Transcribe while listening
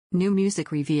New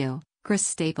music review: Chris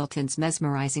Stapleton's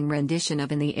mesmerizing rendition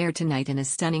of In the Air Tonight in a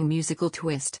stunning musical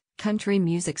twist. Country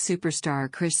music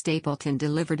superstar Chris Stapleton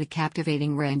delivered a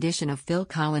captivating rendition of Phil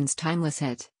Collins' timeless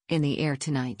hit, In the Air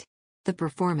Tonight. The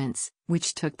performance,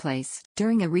 which took place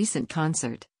during a recent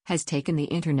concert, has taken the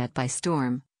internet by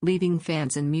storm, leaving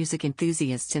fans and music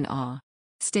enthusiasts in awe.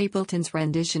 Stapleton's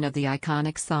rendition of the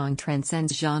iconic song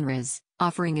transcends genres,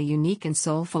 offering a unique and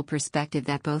soulful perspective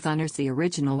that both honors the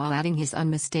original while adding his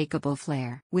unmistakable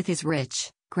flair. With his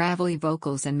rich, gravelly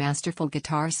vocals and masterful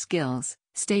guitar skills,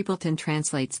 Stapleton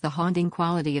translates the haunting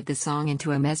quality of the song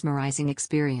into a mesmerizing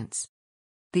experience.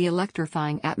 The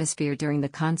electrifying atmosphere during the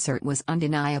concert was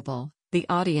undeniable. The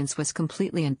audience was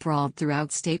completely enthralled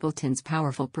throughout Stapleton's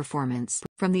powerful performance.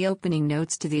 From the opening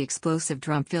notes to the explosive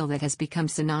drum fill that has become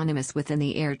synonymous with In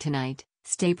the Air Tonight,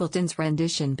 Stapleton's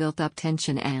rendition built up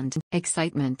tension and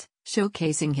excitement,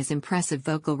 showcasing his impressive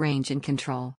vocal range and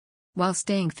control. While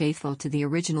staying faithful to the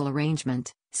original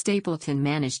arrangement, Stapleton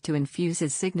managed to infuse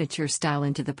his signature style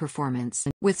into the performance.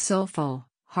 With soulful,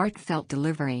 heartfelt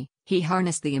delivery, he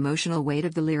harnessed the emotional weight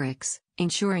of the lyrics,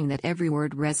 ensuring that every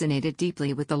word resonated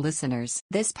deeply with the listeners.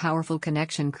 This powerful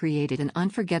connection created an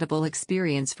unforgettable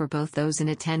experience for both those in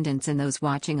attendance and those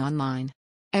watching online.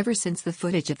 Ever since the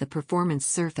footage of the performance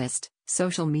surfaced,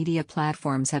 social media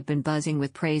platforms have been buzzing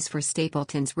with praise for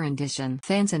Stapleton's rendition.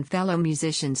 Fans and fellow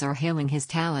musicians are hailing his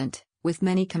talent, with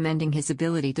many commending his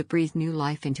ability to breathe new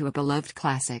life into a beloved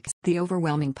classic. The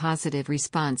overwhelming positive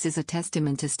response is a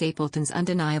testament to Stapleton's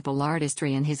undeniable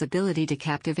artistry and his ability to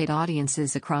captivate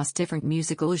audiences across different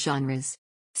musical genres.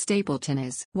 Stapleton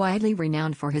is widely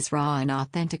renowned for his raw and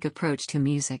authentic approach to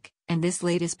music, and this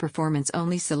latest performance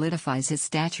only solidifies his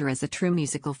stature as a true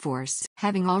musical force.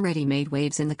 Having already made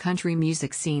waves in the country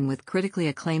music scene with critically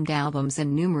acclaimed albums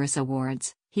and numerous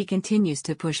awards, he continues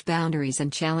to push boundaries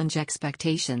and challenge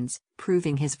expectations,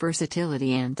 proving his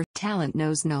versatility and talent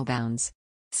knows no bounds.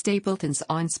 Stapleton's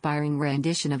awe-inspiring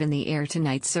rendition of In the Air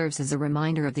Tonight serves as a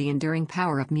reminder of the enduring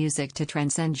power of music to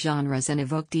transcend genres and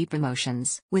evoke deep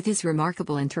emotions. With his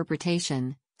remarkable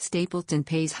interpretation, Stapleton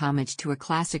pays homage to a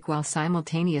classic while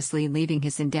simultaneously leaving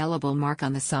his indelible mark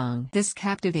on the song. This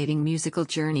captivating musical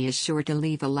journey is sure to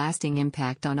leave a lasting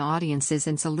impact on audiences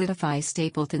and solidify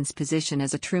Stapleton's position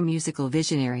as a true musical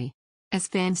visionary. As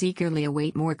fans eagerly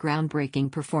await more groundbreaking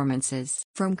performances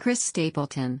from Chris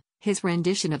Stapleton, his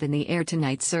rendition of In the Air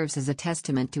Tonight serves as a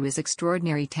testament to his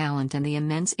extraordinary talent and the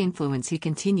immense influence he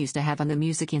continues to have on the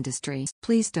music industry.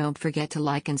 Please don't forget to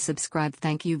like and subscribe.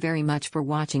 Thank you very much for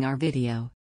watching our video.